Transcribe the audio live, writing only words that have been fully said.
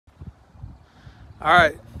All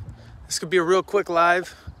right, this could be a real quick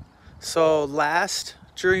live. So last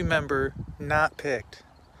jury member not picked.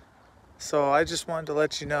 So I just wanted to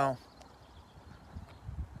let you know.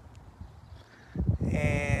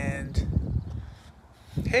 And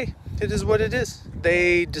hey, it is what it is.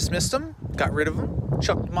 They dismissed him, got rid of him,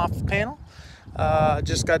 chucked him off the panel.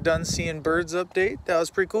 Just got done seeing Birds update. That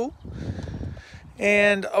was pretty cool.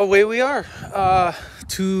 And away we are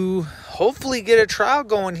to hopefully get a trial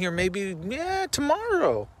going here. Maybe,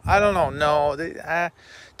 tomorrow. I don't know. No,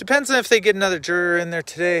 depends on if they get another juror in there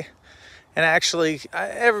today. And actually,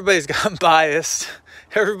 everybody's got biased.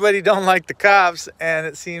 Everybody don't like the cops, and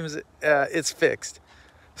it seems it's fixed.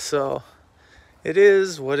 So it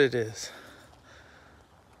is what it is.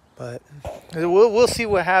 But we'll see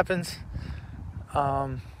what happens.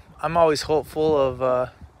 I'm always hopeful of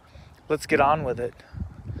let's get on with it,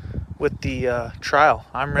 with the trial.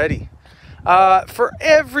 I'm ready. For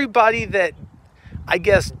everybody that I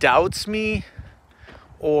guess doubts me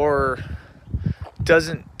or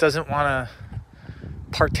doesn't want to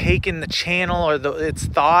partake in the channel or its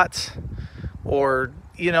thoughts, or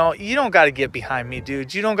you don't got to get behind me,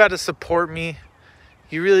 dude. You don't got to support me.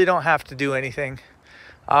 You really don't have to do anything.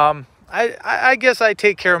 I guess I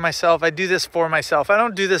take care of myself. I do this for myself. I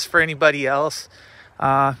don't do this for anybody else.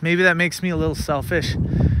 Maybe that makes me a little selfish.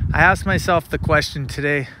 I asked myself the question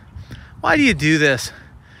today, why do you do this?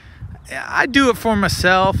 I do it for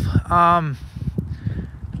myself.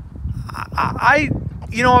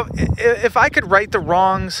 If I could right the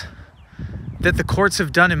wrongs that the courts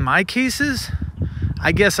have done in my cases,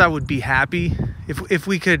 I guess I would be happy. If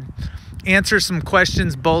we could answer some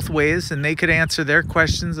questions both ways and they could answer their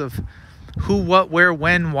questions of who, what, where,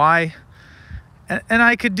 when, why, and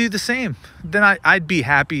I could do the same, then I'd be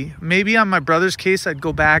happy. Maybe on my brother's case, I'd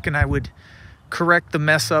go back and I would correct the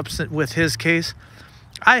mess ups with his case.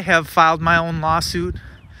 I have filed my own lawsuit.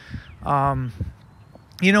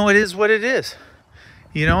 It is what it is.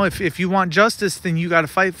 If you want justice, then you got to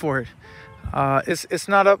fight for it. It's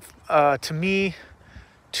not up to me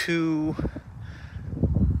to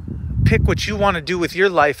pick what you want to do with your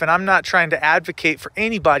life, and I'm not trying to advocate for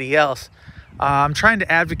anybody else. I'm trying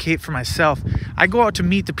to advocate for myself. I go out to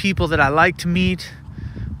meet the people that I like to meet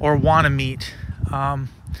or want to meet.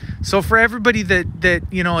 So for everybody that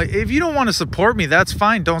if you don't want to support me, that's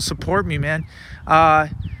fine. Don't support me, man. I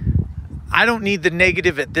don't need the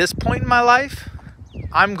negative at this point in my life.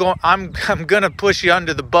 I'm gonna push you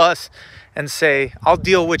under the bus and say I'll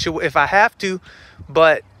deal with you if I have to,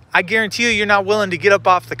 but I guarantee you're not willing to get up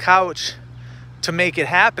off the couch to make it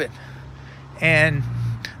happen. And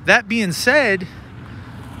that being said, is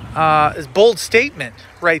a bold statement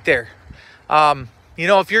right there.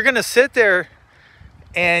 If you're gonna sit there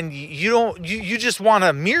and you just want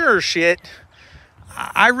to mirror shit,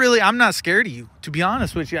 I'm not scared of you, to be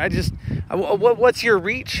honest with you. What's your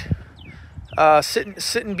reach?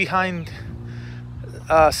 Sitting behind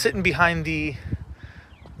the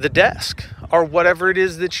desk or whatever it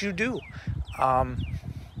is that you do.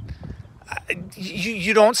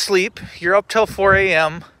 You don't sleep. You're up till 4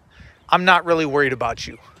 a.m. I'm not really worried about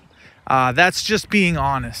you. That's just being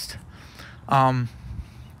honest. I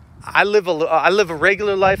live a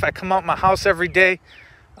regular life. I come out my house every day.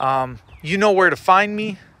 You know where to find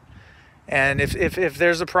me. And if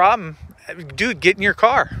there's a problem, dude, get in your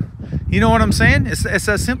car. You know what I'm saying? It's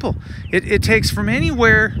that simple. It takes from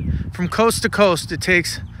anywhere, from coast to coast, it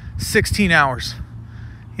takes 16 hours.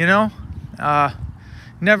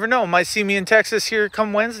 Never know. Might see me in Texas here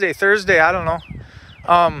come Wednesday, Thursday. I don't know.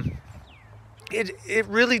 It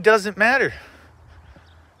really doesn't matter.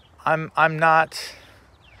 I'm not.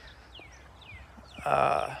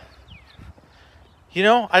 I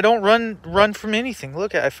don't run from anything.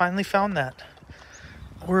 Look, I finally found that.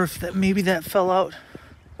 Or if maybe that fell out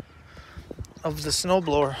of the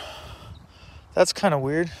snowblower. That's kind of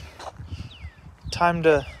weird.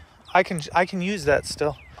 I can use that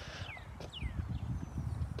still.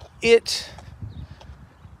 It's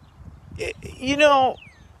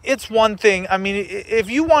one thing. I mean,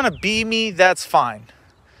 if you want to be me, that's fine.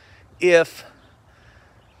 If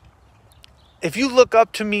you look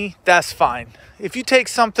up to me, that's fine. If you take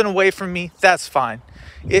something away from me, that's fine.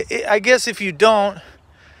 I guess if you don't,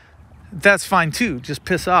 that's fine too. Just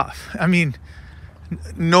piss off. I mean,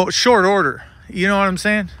 no short order. You know what I'm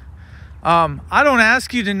saying? I don't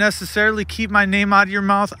ask you to necessarily keep my name out of your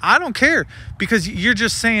mouth. I don't care, because you're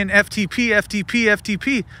just saying FTP,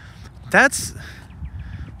 FTP, FTP.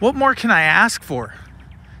 What more can I ask for?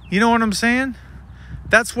 You know what I'm saying?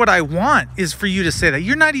 That's what I want, is for you to say that.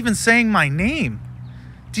 You're not even saying my name.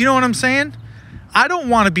 Do you know what I'm saying? I don't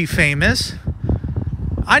want to be famous.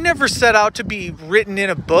 I never set out to be written in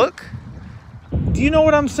a book. Do you know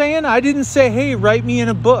what I'm saying? I didn't say, hey, write me in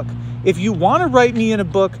a book. If you want to write me in a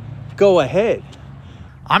book, go ahead.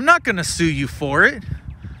 I'm not going to sue you for it,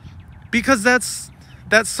 because that's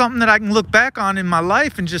something that I can look back on in my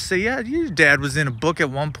life and just say, yeah, your dad was in a book at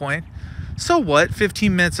one point. So what?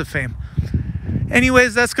 15 minutes of fame.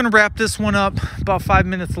 Anyways, that's going to wrap this one up. About 5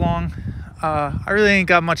 minutes long. I really ain't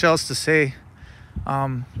got much else to say.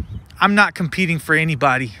 I'm not competing for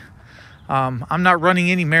anybody. I'm not running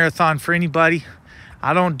any marathon for anybody.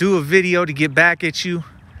 I don't do a video to get back at you.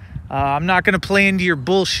 I'm not going to play into your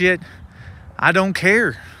bullshit. I don't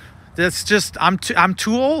care. That's just, I'm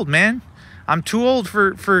too old, man. I'm too old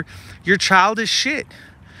for your childish shit,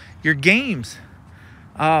 your games.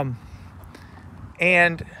 And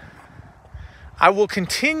I will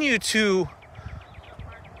continue to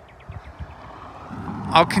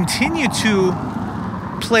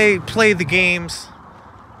play the games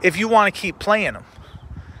if you want to keep playing them.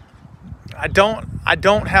 I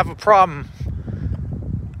don't have a problem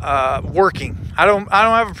working. I don't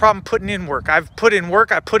have a problem putting in work. I've put in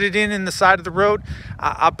work. I put it in the side of the road.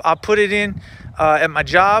 I'll put it in at my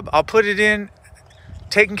job. I'll put it in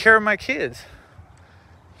taking care of my kids.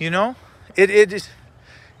 You know, it is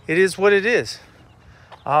what it is.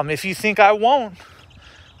 If you think I won't,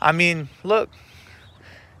 I mean, look,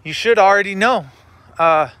 you should already know.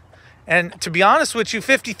 And to be honest with you,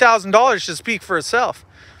 $50,000 should speak for itself.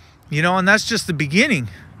 You know, and that's just the beginning.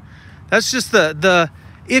 That's just the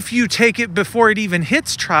if you take it before it even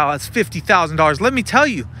hits trial, it's $50,000. Let me tell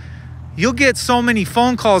you, you'll get so many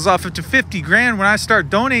phone calls off it to 50 grand when I start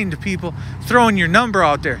donating to people, throwing your number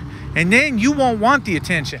out there. And then you won't want the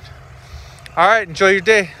attention. All right, enjoy your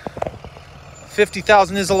day.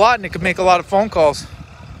 50,000 is a lot, and it could make a lot of phone calls.